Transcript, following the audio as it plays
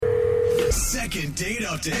Second date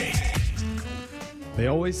update. They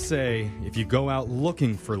always say if you go out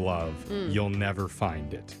looking for love, you'll never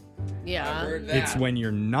find it. Yeah. It's when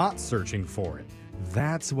you're not searching for it.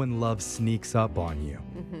 That's when love sneaks up on you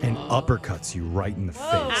and uppercuts you right in the face.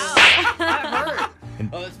 That hurt.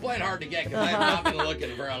 Well, it's playing hard to get because I've not been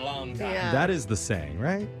looking for a long time. Yeah. That is the saying,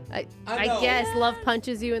 right? I guess love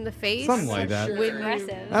punches you in the face. Something like that. Sure. When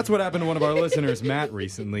Aggressive. That's what happened to one of our listeners, Matt,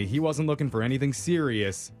 recently. He wasn't looking for anything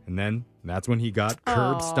serious, and then that's when he got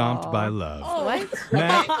curb stomped by love. What?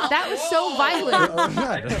 Matt, That was so violent.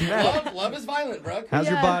 Matt, Love is violent, Brooke. how's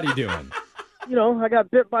your body doing? You know, I got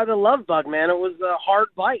bit by the love bug, man. It was a hard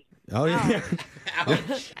bite. Oh, yeah.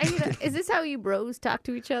 Ouch. I mean, is this how you bros talk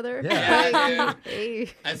to each other? Yeah, dude. Hey.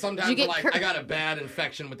 And sometimes Did you I'm get like, cur- I got a bad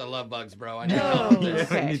infection with the love bugs, bro. I need Oh, help with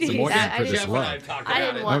this. I need some more That- for I this Jeff and I love. have talked I about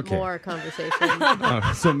didn't it. want Okay. more conversation.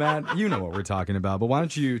 Oh, so, Matt, you know what we're talking about, but why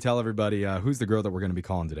don't you tell everybody who's the girl that we're going to be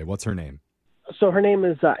calling today? What's her name? So her name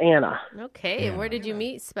is Anna. Okay, and where did you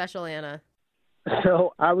meet Special Anna?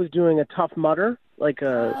 So I was doing a Tough Mudder, like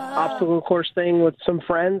a obstacle course thing with some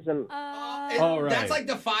friends, and Oh, right. That's like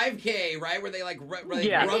the 5K, right? Where they like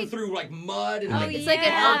Yeah. run through like mud and like It's like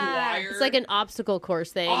an barbed wire. it's like an obstacle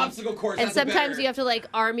course thing. obstacle course. And that's sometimes better. you have to like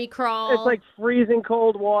army crawl. it's like freezing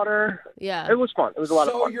cold water. yeah. It was fun. It was a lot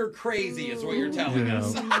of So fun. you're crazy, is what you're telling Yeah.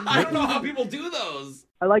 us. I don't know how people do those.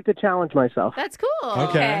 I like to challenge myself. That's cool.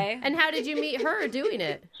 Okay. And how did you meet her doing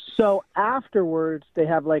it? So afterwards, they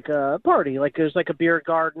have like a party. Like there's like a beer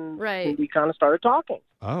garden. Right. And we kind of started talking.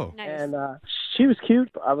 Oh. Nice. And she was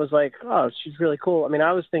cute. I was like, oh, she's really cool. I mean,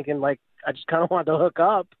 I was thinking like I just kind of wanted to hook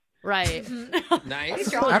up. Right.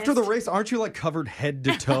 Nice. You're After the honest. race, aren't you like covered head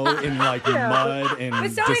to toe in like mud and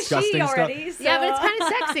But so is disgusting she stuff? already. So. Yeah, but it's kind of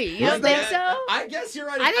sexy. You don't Yeah, think so? I guess you're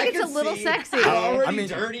right. I think it's can a little see sexy. how already I mean-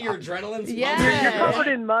 dirty your adrenaline's Yeah. pumping. You're covered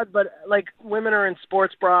in mud, but like women are in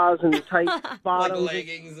sports bras and tight like bottoms.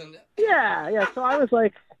 leggings and Yeah. So I was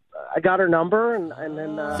like, I got her number, and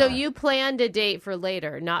then. So you planned a date for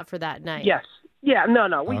later, not for that night. Yes. Yeah.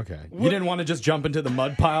 No. We. Okay. You didn't want to just jump into the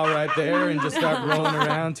mud pile right there and just start rolling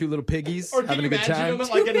around, two little piggies, or can having you a good imagine time? them at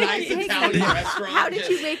like a nice Italian restaurant? How did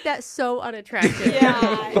you make that so unattractive?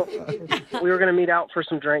 Yeah. We were gonna meet out for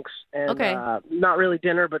some drinks, and Okay. not really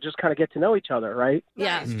dinner, but just kind of get to know each other, right?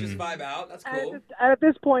 Yeah. Nice, just vibe out. That's cool. At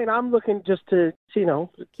this point, I'm looking just to,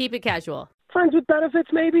 Keep it casual. friends with benefits,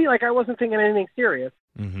 maybe. Like I wasn't thinking anything serious.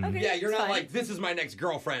 Mhm. Okay, Yeah, you're it's not fine. like this is my next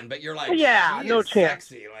girlfriend, but you're like Yeah, she no is chance.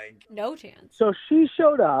 Sexy, like No chance. So she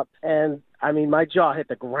showed up, and I mean, my jaw hit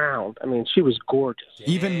the ground. I mean, she was gorgeous.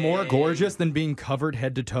 Even more Dang. gorgeous than being covered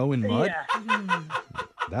head to toe in mud? Yeah.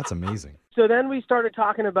 That's amazing. So then we started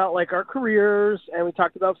talking about like our careers, and we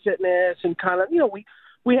talked about fitness, and kind of,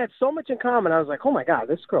 we had so much in common. I was like, oh my god,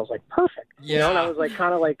 this girl's like perfect. You know, and I was like,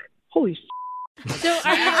 kind of like, holy. So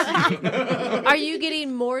are you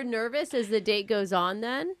getting more nervous as the date goes on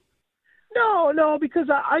then? No, because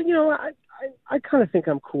I kind of think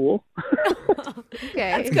I'm cool.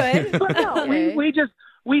 Okay. That's good. But no, Okay.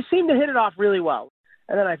 we seem to hit it off really well.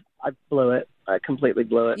 And then I blew it. I completely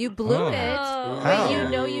blew it. You blew Oh. it. Oh. How? Wait, you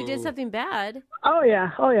know you did something bad. Oh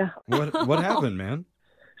yeah. What happened, man?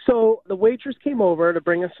 So the waitress came over to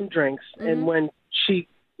bring us some drinks, Mhm. and when she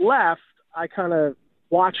left, I kind of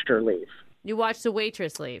watched her leave. You watched the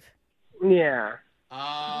waitress leave. Yeah.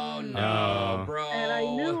 oh no, No. bro. And I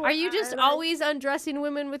knew. Are you just and always undressing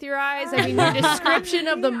women with your eyes? I mean, your description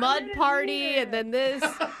of the mud party and then this.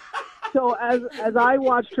 So as I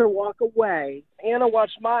watched her walk away, Anna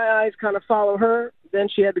watched my eyes kind of follow her. Then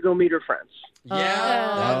she had to go meet her friends.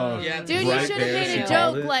 Yeah, Oh. yeah. Dude, Right you should have there, made she a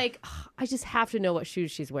called joke it. like, I just have to know what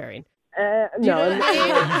shoes she's wearing. No. Do you know what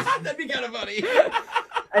I mean? That'd be kind of funny.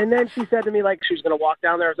 And then she said to me like she was going to walk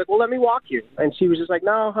down there. I was like, well, let me walk you. And she was just like,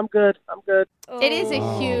 no, I'm good. It is a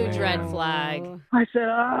Oh, huge man. red flag. I said,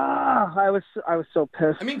 I was so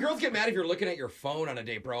pissed. I mean, girls get mad if you're looking at your phone on a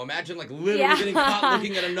date, bro. Imagine like literally Yeah. getting caught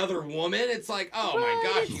looking at another woman. It's like, oh my Well,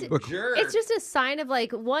 gosh, it's- you jerk. It's just a sign of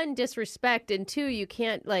like one, disrespect, and two, you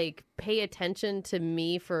can't like pay attention to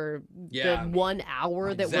me for Yeah. the 1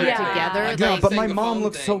 hour that Exactly. we're Yeah. together. Like, No, Like, but my saying the mom phone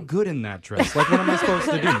looks so thing. good in that dress. Like, what am I supposed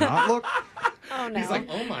to do? Not look? Oh no. He's like,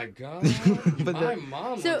 oh my god, But my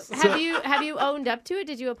mom. so looks have you owned up to it?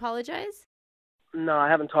 Did you apologize? No, I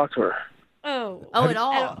haven't talked to her. oh. Oh, Have at you-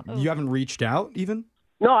 all? You haven't reached out even?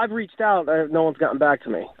 No, I've reached out. No one's gotten back to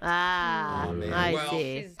me. Ah, Oh, man. I well,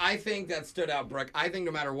 see. I think that stood out, Brooke. I think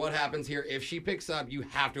no matter what happens here, if she picks up, you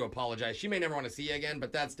have to apologize. She may never want to see you again,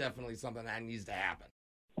 but that's definitely something that needs to happen.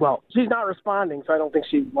 Well, she's not responding, so I don't think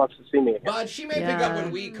she wants to see me again. But she may pick up Yeah.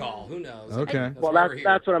 when we call. Who knows? Okay. Well, why we're here.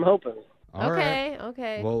 that's what I'm hoping. All right.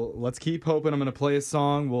 Okay. Well, let's keep hoping. I'm going to play a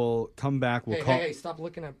song. We'll come back. We'll call. Hey, stop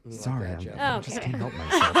looking at me Sorry, like that, Jeff. I just can't help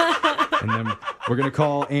myself. And then we're going to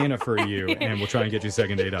call Anna for you, and we'll try and get you a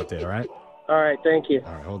second date update, all right? All right, thank you.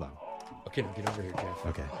 All right, hold on. Okay, now get over here, Jeff.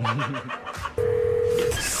 Okay.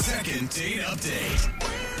 Second date update.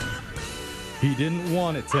 He didn't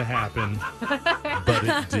want it to happen, but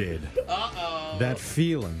it did. Uh-oh. That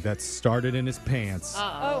feeling that started in his pants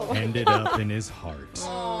Oh. ended up in his heart.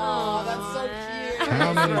 Oh, that's so cute.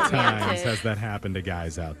 How many Romantic. times has that happened to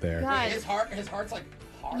guys out there? God, His heart's like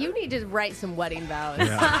hard. you need to write some wedding vows.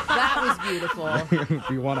 Yeah. That was beautiful. If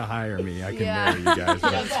you want to hire me, I can Yeah. marry you guys. Yeah,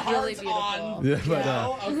 But, the really heart's beautiful. on. yeah,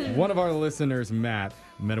 but, Okay. one of our listeners, Matt,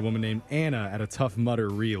 met a woman named Anna at a Tough Mudder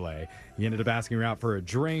relay. He ended up asking her out for a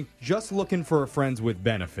drink, just looking for a friends with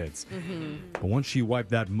benefits. But once she wiped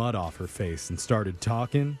that mud off her face and started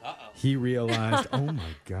talking, he realized, oh my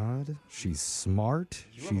God, she's smart,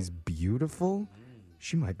 she's beautiful.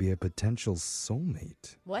 She might be a potential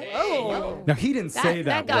soulmate. What? Oh. Now, he didn't say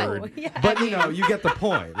that, that got- word, but, you get the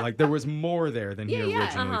point. Like, there was more there than he Yeah,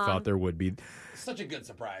 originally thought there would be. Such a good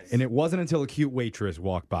surprise. And it wasn't until a cute waitress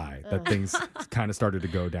walked by that things kind of started to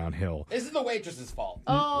go downhill. This is the waitress's fault.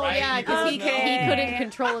 Oh, right? yeah, because he couldn't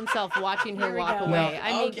control himself watching her Here we walk go. away.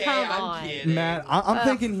 I mean, Okay, come I'm on. kidding. Matt, I'm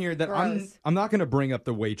thinking here that gross. I'm not going to bring up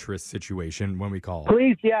the waitress situation when we call.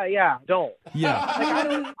 Please, yeah, don't.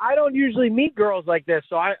 Yeah. I don't usually meet girls like this,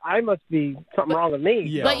 so I must be something wrong with me.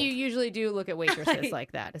 Yeah. But you usually do look at waitresses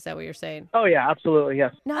like that. Is that what you're saying? Oh yeah, absolutely,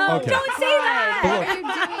 yes. No, Okay. don't say that. But What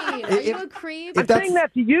are you doing? Are you a creep? I'm saying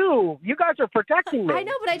that to you. You guys are protecting me. I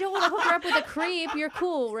know, but I don't want to hook her up with a creep. You're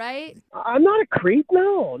cool, right? I'm not a creep.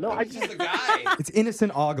 No. I He's just a guy. It's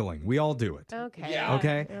innocent ogling. We all do it. Okay. Yeah.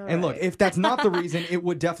 Okay? All And look, right. if that's not the reason, it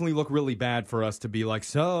would definitely look really bad for us to be like,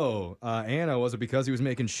 so, Anna, was it because he was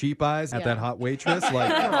making sheep eyes at Yeah. that hot waitress?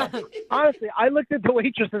 Like, honestly, I looked at the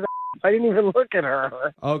waitress's. I didn't even look at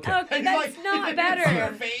her. okay. Okay, He's that's like, not Her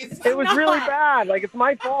better. face. It was really bad. Like it's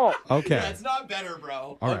my fault. Okay. That's not better,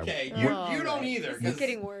 bro. All right. Okay, All you don't right. either. It's 'cause-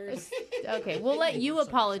 getting worse. Okay, we'll let you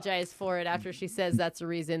apologize for it after she says that's the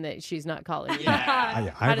reason that she's not calling you. Yeah.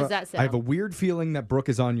 How does that sound? I have a weird feeling that Brooke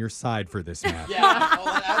is on your side for this, Matt. Yeah.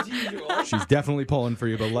 Well, as usual. She's definitely pulling for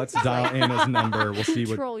you, but let's dial Anna's number. We'll see what.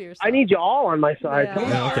 Control yourself. I need you all on my side. Yeah. Come on.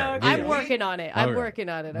 Yeah, okay. I'm working on it. I'm Okay. working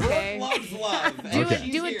on it, Brooke okay? loves love. Do, and it,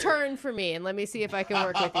 she's do a here. turn for me and let me see if I can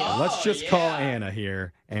work with you. Let's just Oh, call yeah. Anna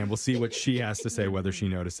here, and we'll see what she has to say, whether she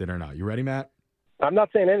noticed it or not. You ready, Matt? I'm not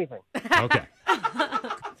saying anything. Okay.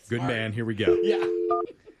 Good man. Here we go. Yeah.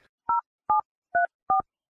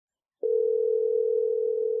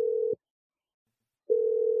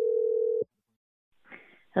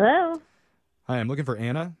 Hello, Hi, I'm looking for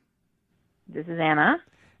Anna. this is Anna.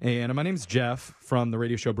 Hey, Anna, my name's Jeff from the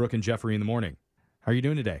radio show Brooke and Jeffrey in the Morning. How are you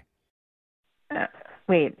doing today?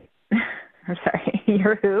 Wait, I'm sorry.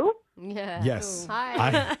 You're who? Yeah. Yes.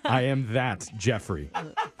 Hi. I am that Jeffrey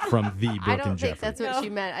from the Brooke I don't and think Jeffrey. that's what she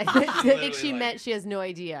meant. I think she meant she has no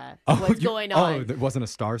idea what's going on. Oh, that wasn't a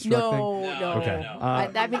starstruck no, thing? no. Okay. no.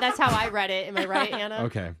 I mean, that's how I read it. Am I right, Anna?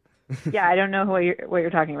 Okay. Yeah, I don't know what you're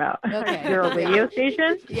talking about. Okay. You're a radio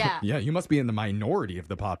station? Yeah. Yeah, you must be in the minority of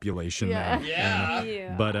the population Yeah. then. Yeah.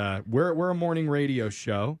 Yeah. But we're a morning radio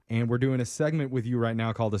show, and we're doing a segment with you right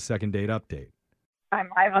now called the Second Date Update. I'm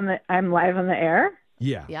live on the air.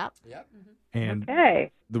 Yeah. Yep. Yep. And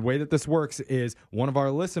Okay. the way that this works is one of our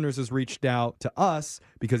listeners has reached out to us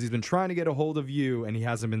because he's been trying to get a hold of you, and he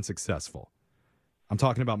hasn't been successful. I'm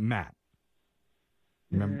talking about Matt.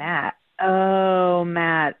 Remember? Matt. Oh,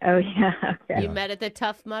 Matt. Oh, yeah. Okay. You met at the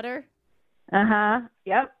Tough Mudder? Uh-huh.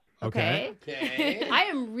 Yep. Okay. Okay. I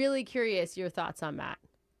am really curious your thoughts on Matt.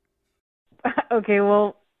 Okay,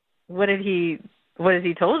 well, what has he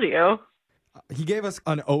told you? He gave us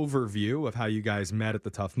an overview of how you guys met at the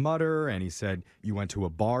Tough Mudder, and he said you went to a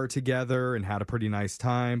bar together and had a pretty nice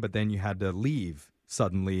time, but then you had to leave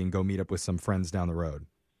suddenly and go meet up with some friends down the road.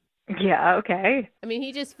 Yeah, okay. I mean,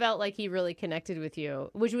 he just felt like he really connected with you,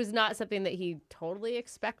 which was not something that he totally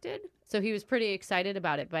expected. So he was pretty excited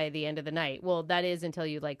about it by the end of the night. Well, that is until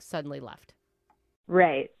you like suddenly left.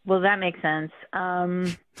 Right. Well, that makes sense.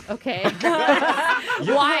 Okay.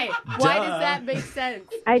 Why? Why does that make sense?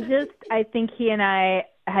 I think he and I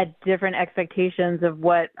had different expectations of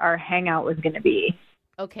what our hangout was going to be.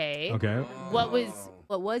 Okay. Okay. What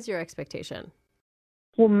was your expectation?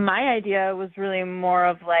 Well, my idea was really more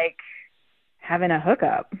of like having a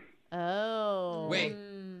hookup. Oh. Wait.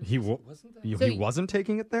 He Wasn't that? So he wasn't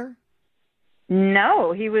taking it there?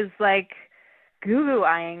 No, he was like goo-goo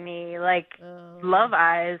eyeing me, like Oh. love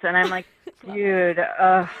eyes. And I'm like, dude,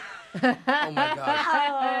 Oh my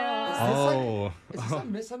gosh. Oh. Is this a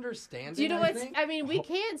misunderstanding? Do you know I what's? think? I mean, we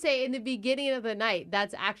can't say in the beginning of the night.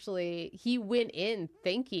 That's actually he went in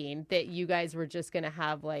thinking that you guys were just gonna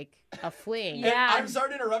have like a fling. And Yeah. I'm sorry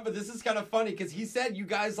to interrupt, but this is kind of funny because he said you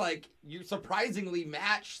guys you surprisingly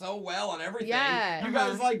match so well on everything. Yeah. You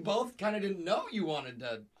guys both kind of didn't know you wanted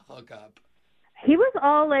to hook up. He was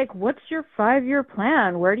all like, "What's your 5-year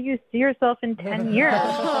plan? Where do you see yourself in 10 years?"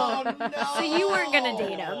 Oh no! So you weren't gonna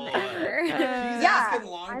date him ever. He's Yeah, asking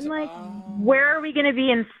long I'm to- like, oh. "Where are we going to be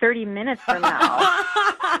in 30 minutes from now?"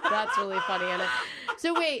 That's really funny, Anna.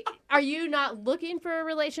 So wait, are you not looking for a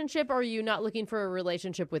relationship, or are you not looking for a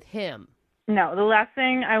relationship with him? No, the last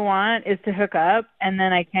thing I want is to hook up, and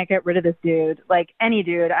then I can't get rid of this dude. Like, any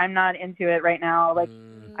dude. I'm not into it right now. Like,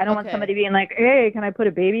 I don't want Okay. somebody being like, "Hey, can I put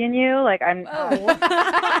a baby in you?" Like, I'm...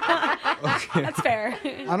 Okay. That's fair.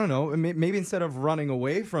 I don't know. Maybe instead of running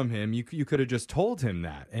away from him, you could have just told him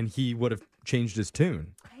that, and he would have changed his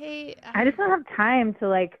tune. Hey, I just don't have time to,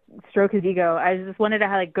 like, stroke his ego. I just wanted to,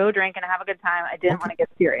 like, go drink and have a good time. I didn't want to get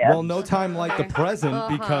serious. Well, no time like the present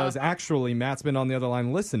Uh-huh. because actually Matt's been on the other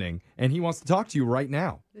line listening, and he wants to talk to you right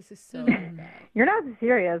now. this is so bad. You're not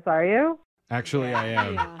serious, are you? Actually, I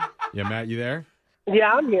am. Yeah. Yeah, Matt, you there?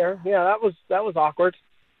 Yeah, I'm here. Yeah, that was awkward.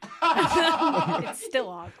 It's still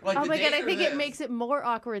awkward. Like Oh the my god, date I or think it this? makes it more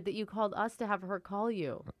awkward that you called us to have her call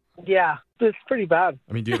you. Yeah, it's pretty bad.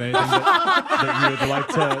 I mean, do you have anything that you would like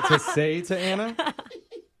to say to Anna?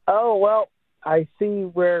 Oh, well, I see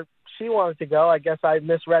where she wanted to go. I guess I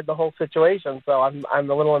misread the whole situation, so I'm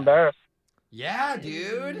a little embarrassed. Yeah,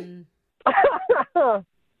 dude.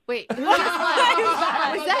 Wait, who just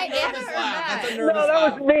laughed? Was that Nervous Anna or laugh. That's a Matt? nervous No, that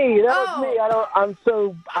laugh. was me. That Oh. was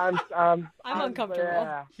me. I'm uncomfortable.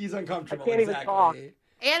 Yeah. He's uncomfortable. I can't even exactly. talk.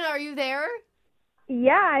 Anna, are you there?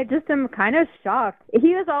 Yeah, I just am kind of shocked.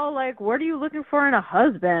 He was all like, "What are you looking for in a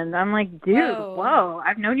husband?" I'm like, "Dude, Whoa. whoa,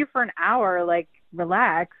 I've known you for an hour. Like,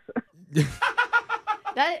 relax."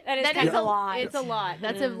 That is kind of a lot. It's a lot.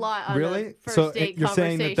 That's a lot on Really? a first So date you're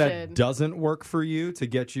saying conversation. that doesn't work for you to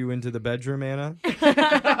get you into the bedroom, Anna?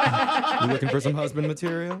 You looking for some husband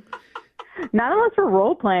material? Not unless we're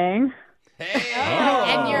role playing. Hey.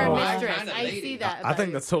 And you're a Oh. mistress. Kinda I lady. see that. I about think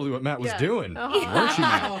you. that's totally what Matt was Yeah. doing. Uh-huh. Weren't you,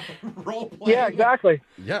 Matt? Oh, role playing. Yeah, exactly.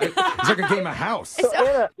 Yeah, it's like a game of house. So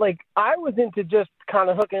Anna, like, I was into just kind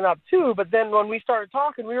of hooking up too, but then when we started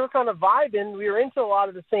talking, we were kind of vibing. We were into a lot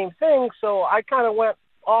of the same things, so I kind of went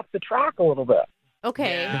off the track a little bit.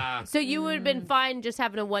 Okay. Yeah. So you would have been fine just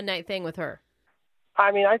having a one night thing with her.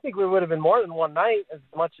 I mean, I think we would have been more than one night, as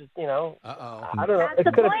much as, you know, Uh-oh. I don't know. That's It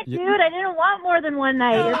the could have. point, dude. I didn't want more than one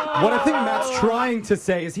night. What I think Matt's trying to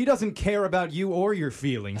say is he doesn't care about you or your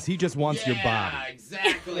feelings. He just wants your body.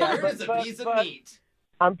 Exactly. Yeah, You're just a but- piece of but- meat.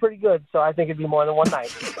 I'm pretty good, so I think it'd be more than one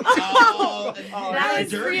night. Oh, That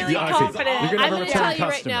was dirty. really Yeah, honestly, confident. you're gonna I'm have a going to tell return you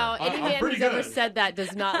right customer. now, any I'm man pretty who's ever good. said that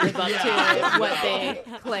does not live up Yeah. to what they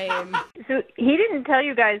claim. So he didn't tell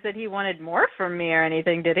you guys that he wanted more from me or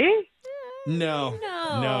anything, did he? No,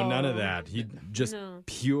 No. none of that. He just No.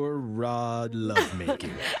 pure raw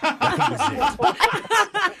lovemaking. That was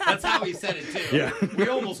it. That's how he said it, too. Yeah. We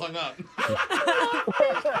almost hung up.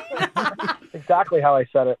 Exactly how I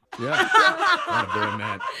said it. Yeah. Oh, boy,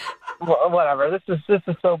 Matt. Whatever. This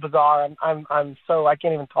is so bizarre. I'm so I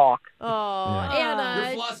can't even talk. Oh, Yeah. Anna,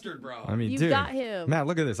 You're flustered, bro. I mean, you dude. got him. Matt,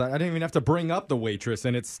 look at this. I didn't even have to bring up the waitress,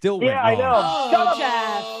 and it still went Yeah, I wrong. know. Oh,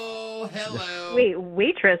 Jeff. Oh, hello. Wait,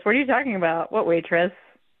 waitress? What are you talking about? What waitress?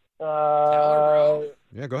 Tell her, bro.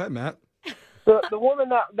 Yeah, go ahead, Matt. The woman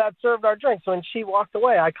that served our drinks, when she walked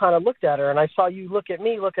away, I kind of looked at her, and I saw you look at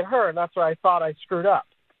me, look at her, and that's where I thought I screwed up.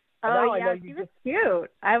 And now Oh, I know yeah, you she just was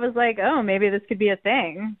cute. I was like, oh, maybe this could be a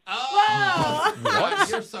thing. Oh. What?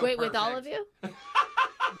 You're so Wait, with all of perfect. you?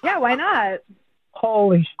 Yeah, why not?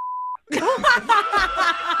 holy.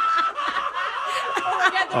 Oh my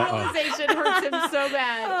god, the Uh-oh. realization hurts him so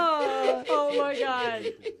bad. Oh my god.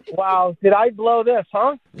 Wow, did I blow this,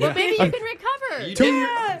 huh? Well, maybe you can recover. You Two,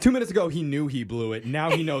 did. 2 minutes ago, he knew he blew it.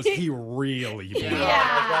 Now he knows he really blew it.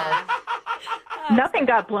 Yeah. Nothing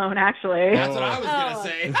got blown, actually. That's what I was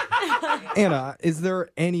going to say. Anna, is there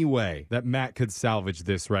any way that Matt could salvage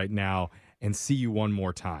this right now and see you one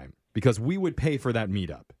more time? Because we would pay for that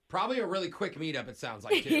meetup. Probably a really quick meetup, it sounds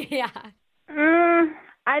like, too. Yeah.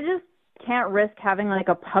 I just can't risk having like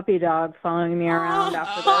a puppy dog following me around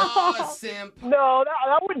after this. Oh, simp. No,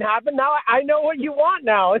 that wouldn't happen. Now I know what you want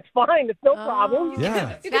now. It's fine. It's no problem.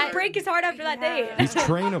 Yeah. You could break his heart after that date. He's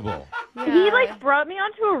trainable. He like brought me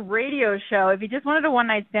onto a radio show. If he just wanted a one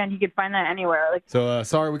night stand, he could find that anywhere. Like, So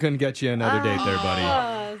sorry we couldn't get you another date there,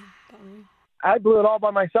 buddy. I blew it all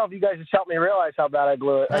by myself. You guys just helped me realize how bad I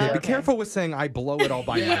blew it. Be careful with saying I blow it all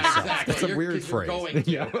by Yeah, myself. exactly. That's a You're- weird 'cause you're phrase. going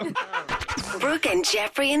to. Yeah. Brooke and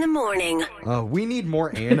Jeffrey in the morning. We need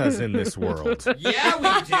more Annas in this world. Yeah,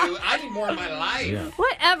 we do. I need more in my life. Yeah.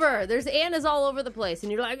 Whatever. There's Annas all over the place,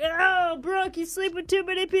 and you're like, oh, Brooke, you sleep with too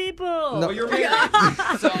many people. No. Well, you're married.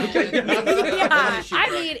 So, Yeah, I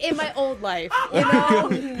mean, in my old life, you know?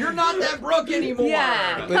 you're not that Brooke anymore.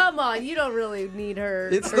 Yeah, come on. You don't really need her.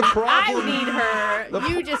 It's Or the problem. I need her.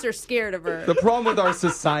 You just are scared of her. The problem with our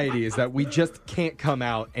society is that we just can't come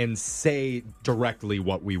out and say directly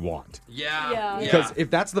what we want. Yeah. Because if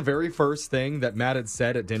that's the very first thing that Matt had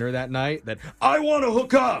said at dinner that night, that I want to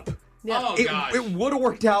hook up, Oh, gosh. it would have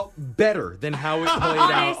worked out better than how it played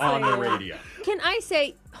out on the radio. Can I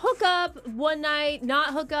say, hook up one night,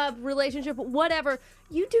 not hook up, relationship, whatever.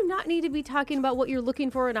 You do not need to be talking about what you're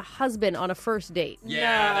looking for in a husband on a first date.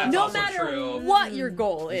 Yeah, that's No also matter true. what your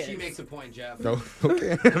goal is. She makes a point, Jeff. No,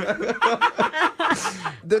 okay.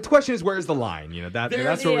 The question is, where's the line? You know, that's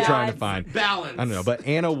what we're trying to find. Balance. I don't know, but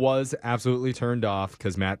Anna was absolutely turned off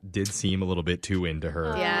because Matt did seem a little bit too into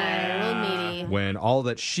her. Yeah, a little meaty. When all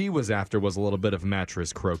that she was after was a little bit of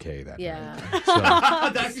mattress croquet that Yeah. night. So,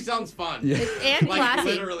 That actually sounds fun. And Like, classy.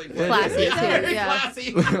 literally. Classy, Yeah, too. very Yeah.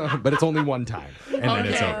 classy. but it's only one time, and then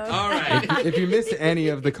it's over. All right. If you missed any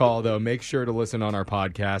of the call, though, make sure to listen on our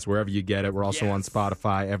podcast, wherever you get it. We're also on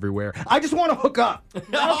Spotify, everywhere. I just want to hook up.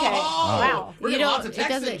 Okay. Wow. We're You getting know, lots of it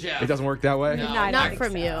texts, doesn't- Jeff. It doesn't work that way? No. I don't Not think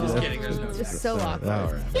from so. you. Just kidding. There's no Just text. so awkward.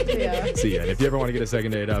 All right. Yeah. See ya. And if you ever want to get a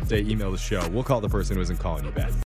second date update, email the show. We'll call the person who isn't calling you back.